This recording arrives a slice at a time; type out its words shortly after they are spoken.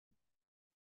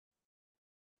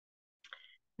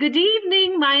Good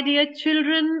evening, my dear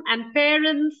children and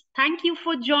parents. Thank you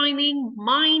for joining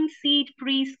Mindseed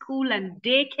Preschool and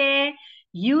Daycare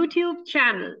YouTube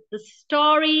channel, the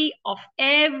story of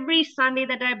every Sunday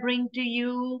that I bring to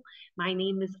you. My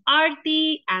name is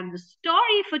Aarti, and the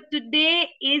story for today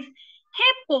is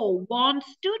Hippo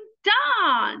Wants to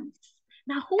Dance.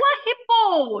 Now, who are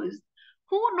hippos?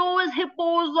 Who knows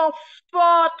hippos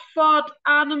are fat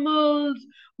animals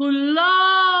who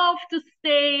love to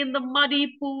stay in the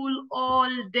muddy pool all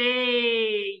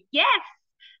day? Yes,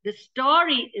 the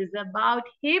story is about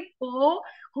Hippo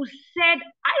who said,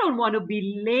 I don't want to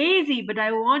be lazy, but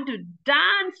I want to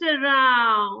dance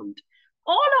around.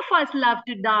 All of us love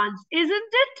to dance, isn't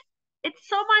it? It's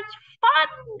so much fun.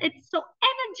 It's so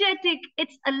energetic.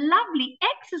 It's a lovely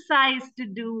exercise to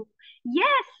do.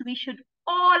 Yes, we should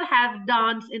all have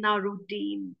dance in our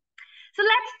routine. So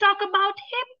let's talk about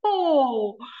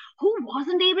Hippo, who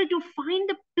wasn't able to find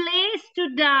a place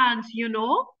to dance.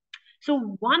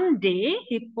 So one day,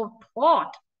 Hippo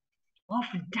thought of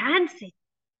dancing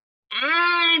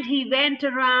and he went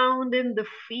around in the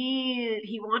field.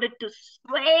 He wanted to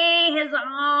sway his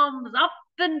arms up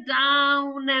and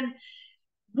down and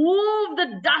move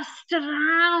the dust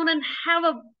around and have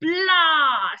a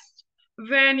blast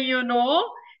when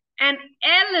an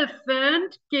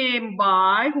elephant came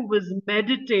by who was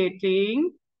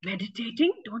meditating.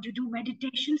 Meditating? Don't you do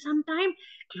meditation sometime?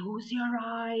 Close your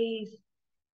eyes.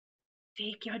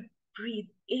 Take your breathe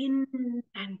in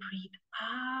and breathe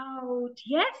out.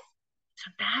 Yes.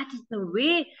 So that is the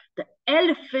way the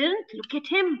elephant, look at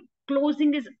him,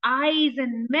 closing his eyes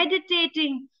and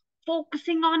meditating,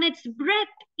 focusing on its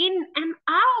breath in and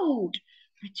out,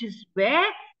 which is where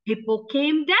Hippo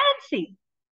came dancing.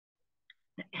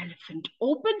 The elephant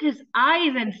opened his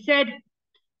eyes and said,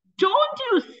 don't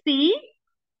you see?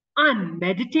 I'm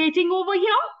meditating over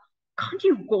here. Can't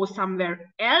you go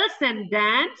somewhere else and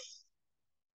dance?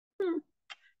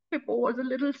 Hippo was a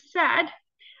little sad,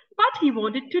 but he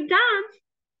wanted to dance.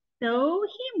 So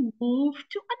he moved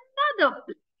to another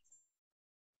place.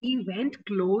 He went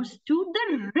close to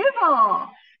the river.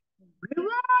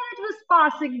 River that was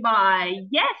passing by.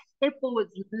 Yes, hippos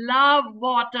love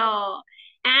water.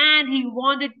 And he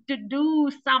wanted to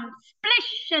do some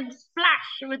splish and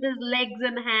splash with his legs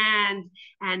and hands.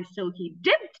 And so he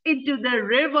dipped into the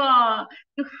river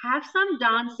to have some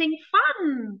dancing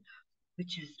fun,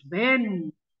 which is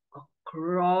when a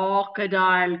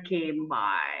crocodile came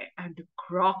by. And the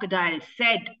crocodile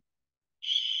said,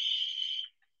 shh,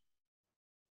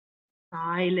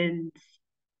 silence.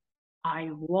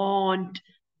 I want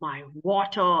my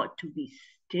water to be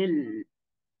still.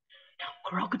 Now,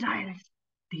 crocodiles,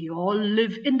 they all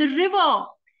live in the river.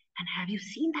 And have you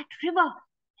seen that river?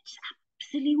 It's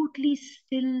absolutely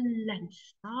still and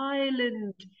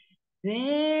silent,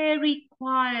 very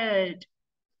quiet.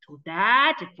 So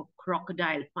that if a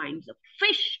crocodile finds a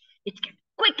fish, it can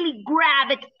quickly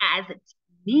grab it as its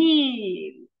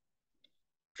meal.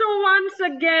 So once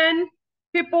again,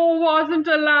 Hippo wasn't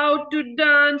allowed to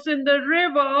dance in the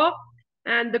river,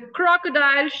 and the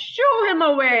crocodile shoo him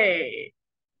away.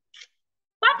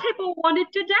 But Hippo wanted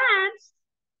to dance.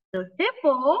 So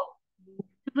Hippo moved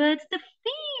towards the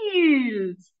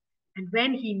fields. And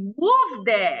when he moved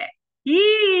there,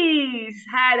 he's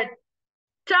had a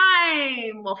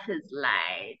time of his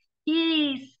life.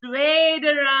 He swayed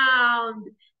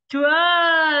around,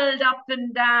 twirled up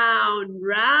and down,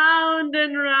 round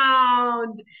and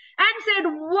round, and said,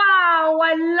 wow,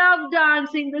 I love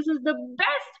dancing. This is the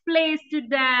best place to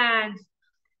dance.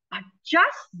 But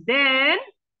just then,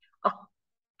 a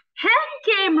hen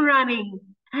came running,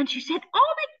 and she said,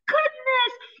 oh my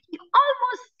goodness, you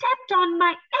almost stepped on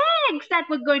my eggs that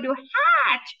were going to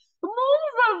hatch.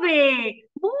 Move away.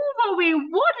 Move away.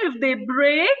 What if they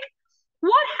break?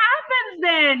 What happens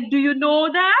then? Do you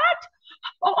know that?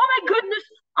 Oh my goodness.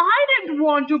 I didn't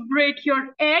want to break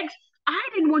your eggs. I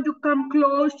didn't want to come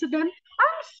close to them.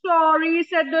 I'm sorry,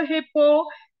 said the hippo.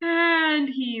 And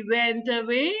he went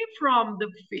away from the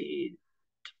field.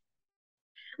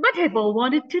 But Hippo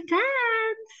wanted to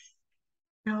dance.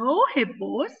 So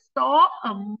Hippo saw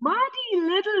a muddy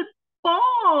little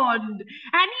pond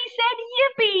and he said,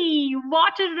 yippee,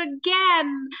 water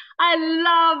again. I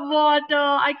love water.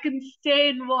 I can stay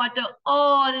in water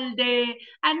all day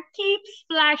and keep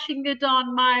splashing it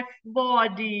on my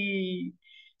body.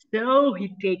 So he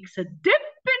takes a dip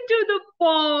into the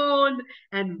pond,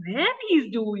 and when he's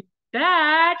doing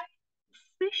that,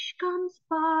 fish comes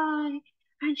by.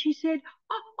 And she said,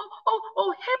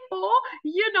 oh, Hippo,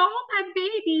 my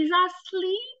babies are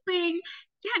sleeping.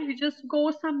 Can you just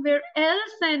go somewhere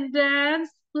else and dance,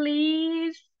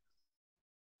 please?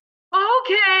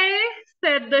 Okay,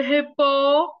 said the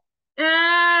hippo.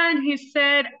 And he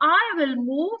said, I will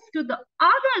move to the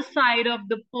other side of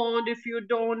the pond if you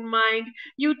don't mind.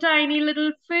 You tiny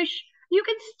little fish, you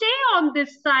can stay on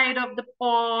this side of the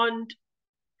pond.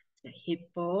 The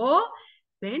hippo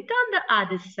went on the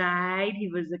other side. He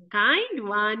was a kind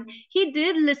one. He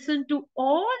did listen to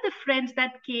all the friends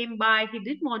that came by. He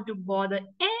didn't want to bother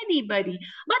anybody,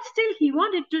 but still he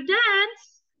wanted to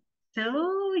dance.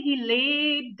 So he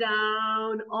laid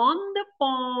down on the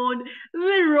pond,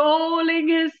 rolling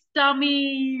his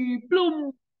tummy,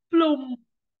 plum, plum,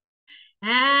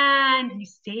 and he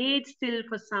stayed still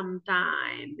for some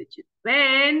time, which is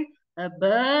when a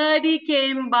birdie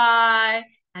came by,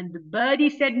 and the birdie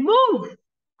said, Move!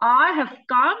 I have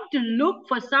come to look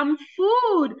for some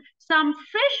food, some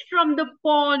fish from the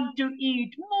pond to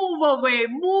eat. Move away,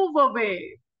 move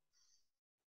away.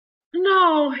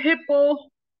 Now Hippo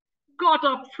got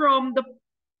up from the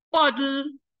puddle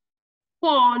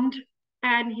pond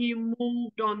and he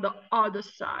moved on the other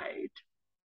side.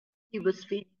 He was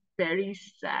feeling very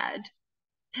sad.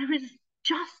 There is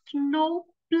just no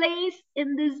place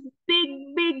in this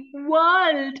big, big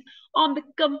world on the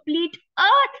complete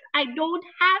earth. I don't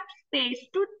have space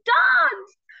to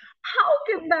dance. How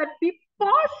can that be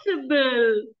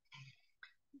possible?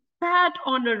 Sat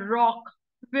on a rock,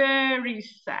 very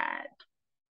sad.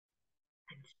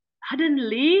 And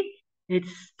suddenly, it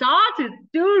started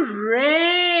to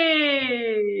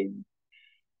rain.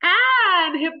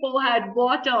 And Hippo had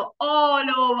water all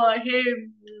over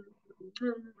him.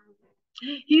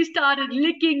 He started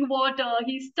licking water.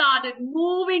 He started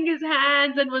moving his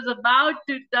hands and was about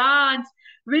to dance,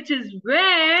 which is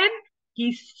when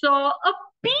he saw a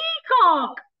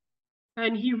peacock.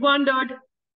 And he wondered,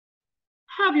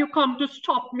 have you come to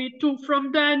stop me too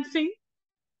from dancing?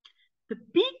 The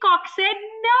peacock said,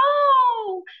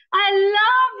 No, I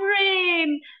love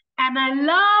rain and I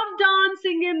love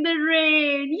dancing in the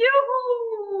rain.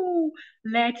 Yoo-hoo!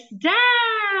 Let's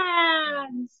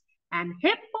dance. And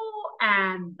Hippo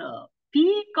and the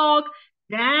peacock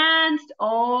danced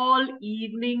all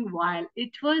evening while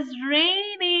it was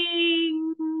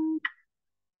raining.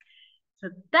 So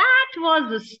that was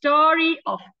the story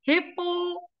of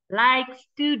Hippo Likes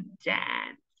to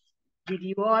Dance. Did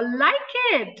you all like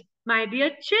it, my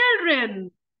dear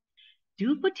children?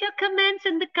 Do put your comments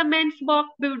in the comments box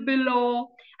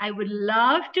below. I would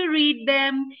love to read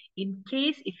them. In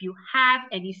case if you have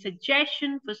any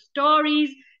suggestion for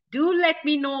stories, do let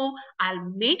me know. I'll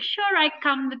make sure I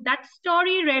come with that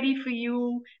story ready for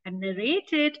you and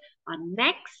narrate it on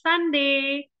next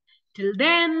Sunday. Till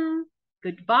then,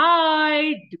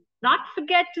 goodbye. Do not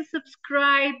forget to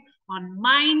subscribe on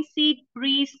Mindseed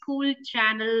Preschool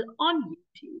channel on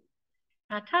YouTube.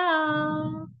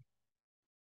 Ta-ta!